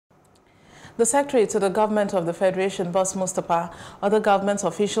The Secretary to the Government of the Federation, Boss Mustapha, other government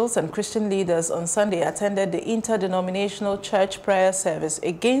officials and Christian leaders on Sunday attended the interdenominational church prayer service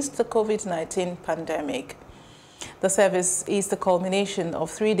against the COVID-19 pandemic. The service is the culmination of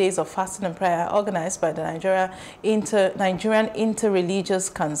 3 days of fasting and prayer organized by the Nigerian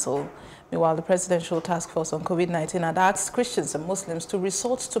Interreligious Council. Meanwhile, the Presidential Task Force on COVID-19 had asked Christians and Muslims to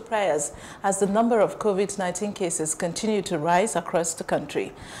resort to prayers as the number of COVID-19 cases continue to rise across the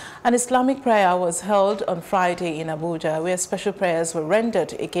country. An Islamic prayer was held on Friday in Abuja, where special prayers were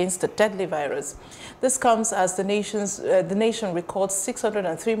rendered against the deadly virus. This comes as the nation records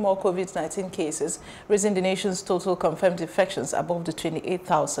 603 more COVID-19 cases, raising the nation's total confirmed infections above the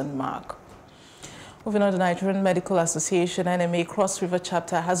 28,000 mark. Moving on, the Nigerian Medical Association NMA Cross River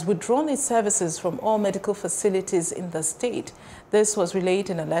chapter has withdrawn its services from all medical facilities in the state. This was relayed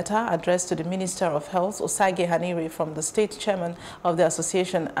in a letter addressed to the Minister of Health, Osage Hanire, from the state chairman of the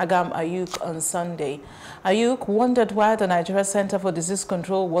association, Agam Ayuk, on Sunday. Ayuk wondered why the Nigeria Center for Disease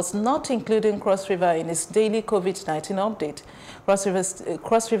Control was not including Cross River in its daily COVID-19 update.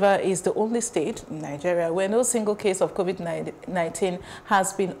 Cross River is the only state in Nigeria where no single case of COVID-19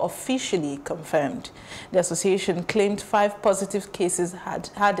 has been officially confirmed. The association claimed 5 positive cases had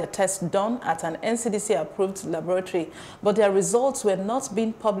their tests done at an NCDC-approved laboratory, but their results were not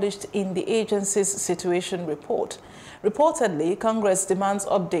being published in the agency's situation report. Reportedly, Congress demands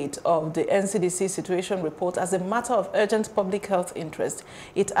update of the NCDC situation report as a matter of urgent public health interest.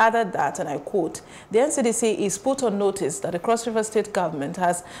 It added that, and I quote, "The NCDC is put on notice that the Cross River State government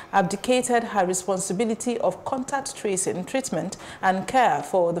has abdicated her responsibility of contact tracing, treatment, and care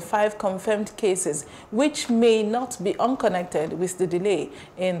for the 5 confirmed cases, which may not be unconnected with the delay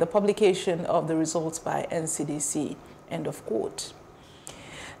in the publication of the results by NCDC." End of quote.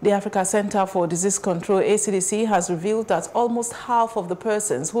 The Africa Center for Disease Control, ACDC, has revealed that almost half of the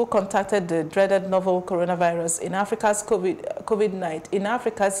persons who contacted the dreaded novel coronavirus in Africa's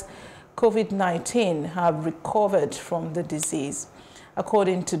COVID-19 have recovered from the disease.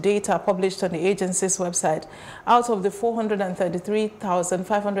 According to data published on the agency's website, out of the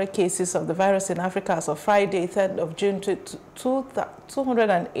 433,500 cases of the virus in Africa as of Friday, 3rd of June,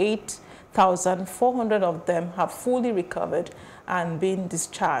 208,400 of them have fully recovered and been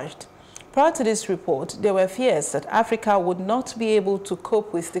discharged. Prior to this report, there were fears that Africa would not be able to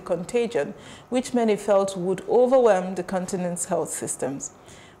cope with the contagion, which many felt would overwhelm the continent's health systems.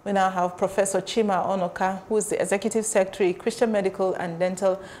 We now have Professor Chima Onoka, who is the Executive Secretary, Christian Medical and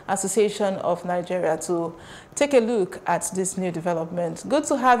Dental Association of Nigeria, to take a look at this new development. Good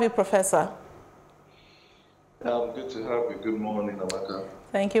to have you, Professor. Good to have you. Good morning, Onoka.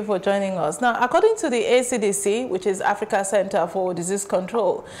 Thank you for joining us. Now, according to the ACDC, which is Africa Center for Disease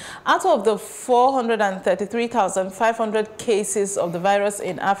Control, out of the 433,500 cases of the virus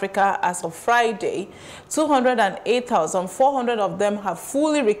in Africa as of Friday, 208,400 of them have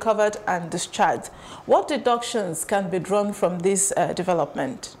fully recovered and discharged. What deductions can be drawn from this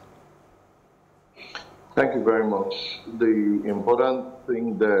development? Thank you very much. The important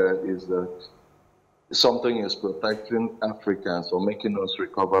thing there is that something is protecting Africans or making us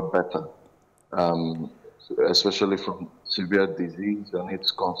recover better, especially from severe disease and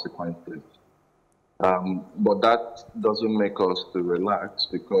its consequences. But that doesn't make us to relax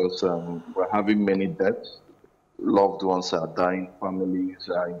because we're having many deaths. Loved ones are dying, families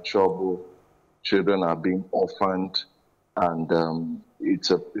are in trouble, children are being orphaned, and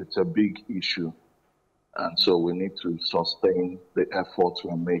it's a big issue. And so we need to sustain the efforts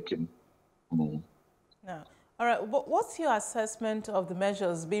we're making. Yeah. All right. What's your assessment of the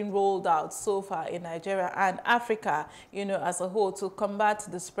measures being rolled out so far in Nigeria and Africa, as a whole, to combat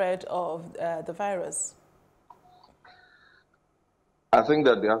the spread of the virus? I think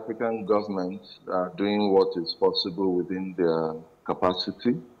that the African governments are doing what is possible within their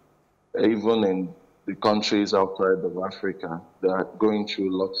capacity. Even in the countries outside of Africa, they are going through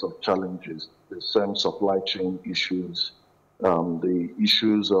lots of challenges. The same supply chain issues, the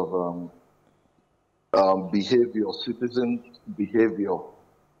issues of behavior, citizen behavior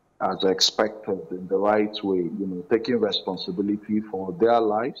as expected in the right way, taking responsibility for their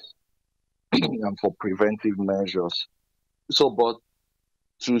lives and for preventive measures. So, but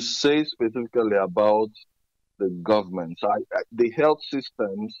to say specifically about the governments, the health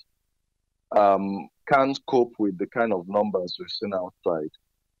systems can't cope with the kind of numbers we've seen outside.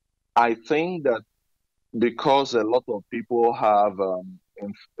 I think that because a lot of people have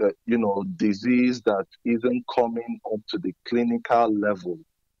disease that isn't coming up to the clinical level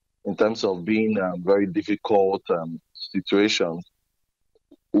in terms of being very difficult situations,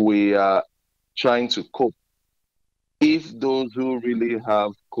 we are trying to cope if those who really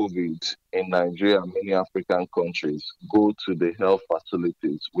have COVID in Nigeria and many African countries go to the health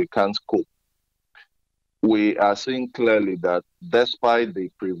facilities, we can't cope. We are seeing clearly that despite the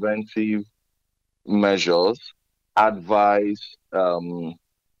preventive measures, advice,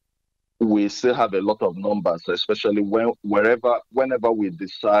 we still have a lot of numbers, especially whenever we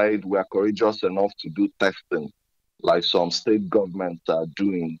decide we are courageous enough to do testing, like some state governments are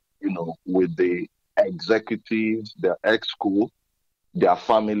doing, with the executives, their ex-school, their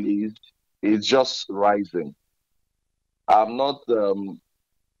families, it's just rising. I'm not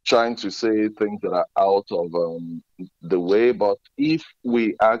trying to say things that are out of the way, but if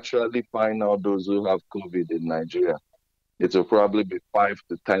we actually find out those who have COVID in Nigeria, it will probably be 5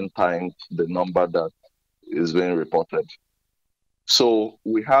 to 10 times the number that is being reported. So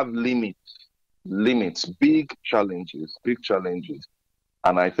we have limits, big challenges.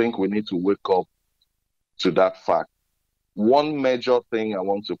 And I think we need to wake up to that fact. One major thing I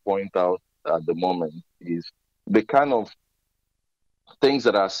want to point out at the moment is the kind of things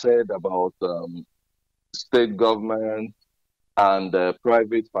that are said about state government and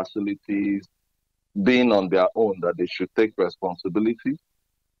private facilities being on their own, that they should take responsibility.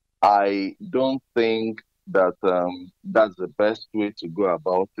 I don't think that that's the best way to go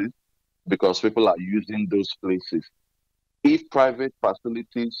about it, because people are using those places. If private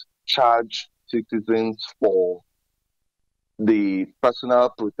facilities charge citizens for the personal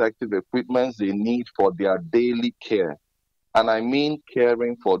protective equipment they need for their daily care, and I mean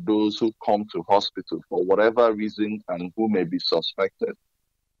caring for those who come to hospital for whatever reason and who may be suspected,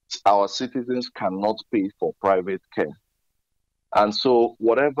 our citizens cannot pay for private care. And so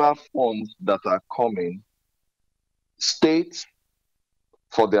whatever funds that are coming, states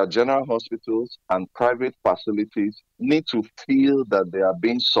for their general hospitals and private facilities need to feel that they are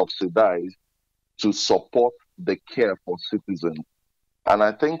being subsidized to support the care for citizens. And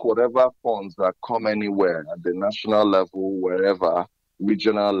I think whatever funds that come anywhere at the national level, wherever,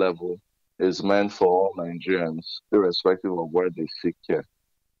 regional level, is meant for all Nigerians, irrespective of where they seek care.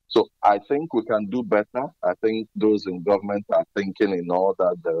 So I think we can do better. I think those in government are thinking in all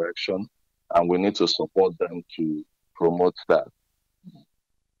that direction, and we need to support them to promote that.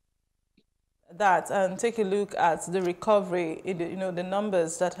 And take a look at the recovery, the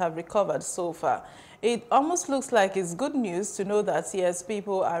numbers that have recovered so far. It almost looks like it's good news to know that, yes,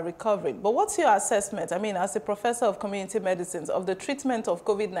 people are recovering. But what's your assessment, I mean, as a professor of community medicine, of the treatment of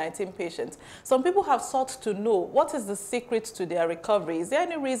COVID-19 patients? Some people have sought to know what is the secret to their recovery. Is there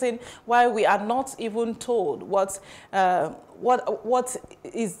any reason why we are not even told what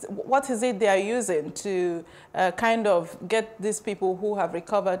is it they are using to kind of get these people who have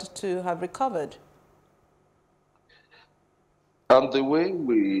recovered to have recovered? The way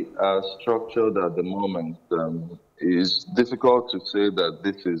we are structured at the moment is difficult to say that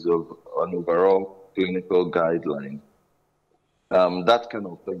this is an overall clinical guideline. That kind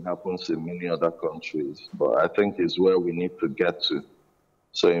of thing happens in many other countries, but I think is where we need to get to.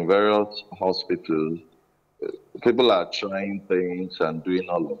 So in various hospitals, people are trying things and doing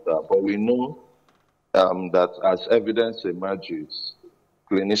all of that, but we know that as evidence emerges,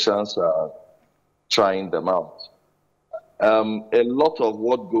 clinicians are trying them out. A lot of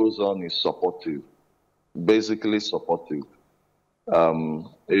what goes on is supportive, basically supportive.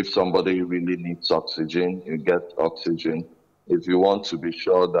 If somebody really needs oxygen, you get oxygen. If you want to be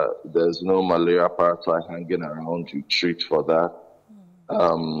sure that there's no malaria parasite hanging around, you treat for that.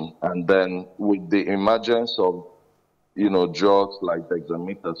 And then with the emergence of, drugs like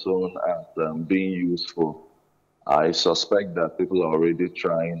dexamethasone as being useful, I suspect that people are already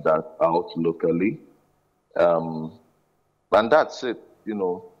trying that out locally. And that's it,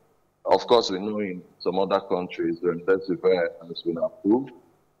 Of course, we know in some other countries, remdesivir has been approved.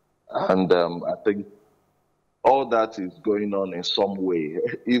 And I think all that is going on in some way.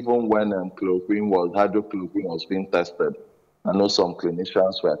 Even when hydrochloroquine was being tested, I know some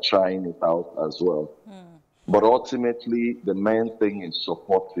clinicians were trying it out as well. But ultimately, the main thing is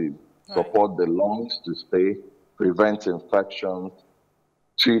supportive. Right. Support the lungs to stay, prevent infections,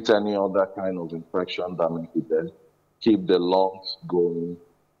 treat any other kind of infection that may be there, keep the lungs going,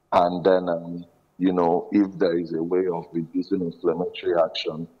 and then, if there is a way of reducing inflammatory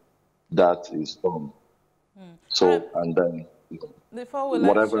action, that is done. So, and then,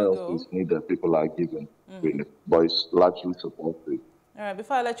 whatever else is needed, people are given, really, but it's largely supportive. All right,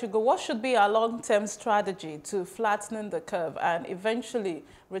 before I let you go, what should be our long-term strategy to flattening the curve and eventually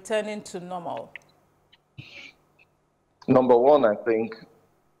returning to normal? Number one, I think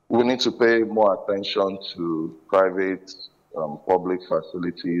we need to pay more attention to private public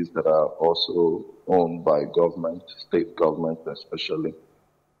facilities that are also owned by government, state government especially.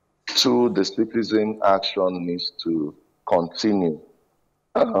 Two, the citizen action needs to continue.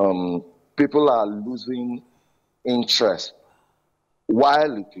 People are losing interest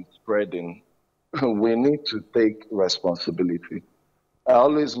while it is spreading. We need to take responsibility. I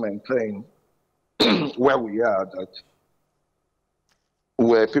always maintain where we are that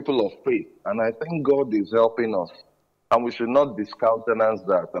we're people of faith, and I think God is helping us, and we should not discountenance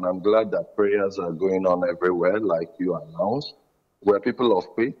that. And I'm glad that prayers are going on everywhere, like you announced. We're people of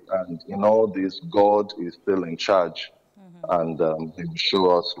faith, and in all this, God is still in charge, and He will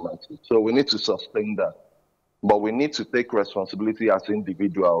show us mercy. So we need to sustain that, but we need to take responsibility as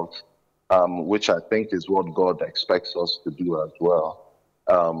individuals, which I think is what God expects us to do as well,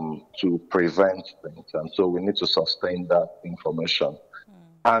 to prevent things. And so we need to sustain that information.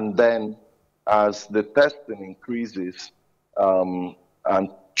 And then as the testing increases and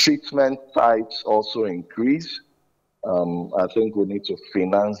treatment sites also increase, I think we need to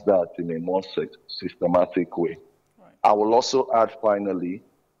finance that in a more systematic way. Right. I will also add finally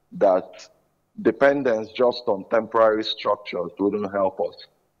that dependence just on temporary structures wouldn't help us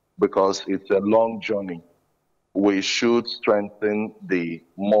because it's a long journey. We should strengthen the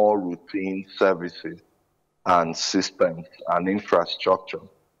more routine services and systems and infrastructure.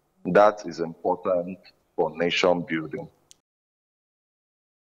 That is important for nation building.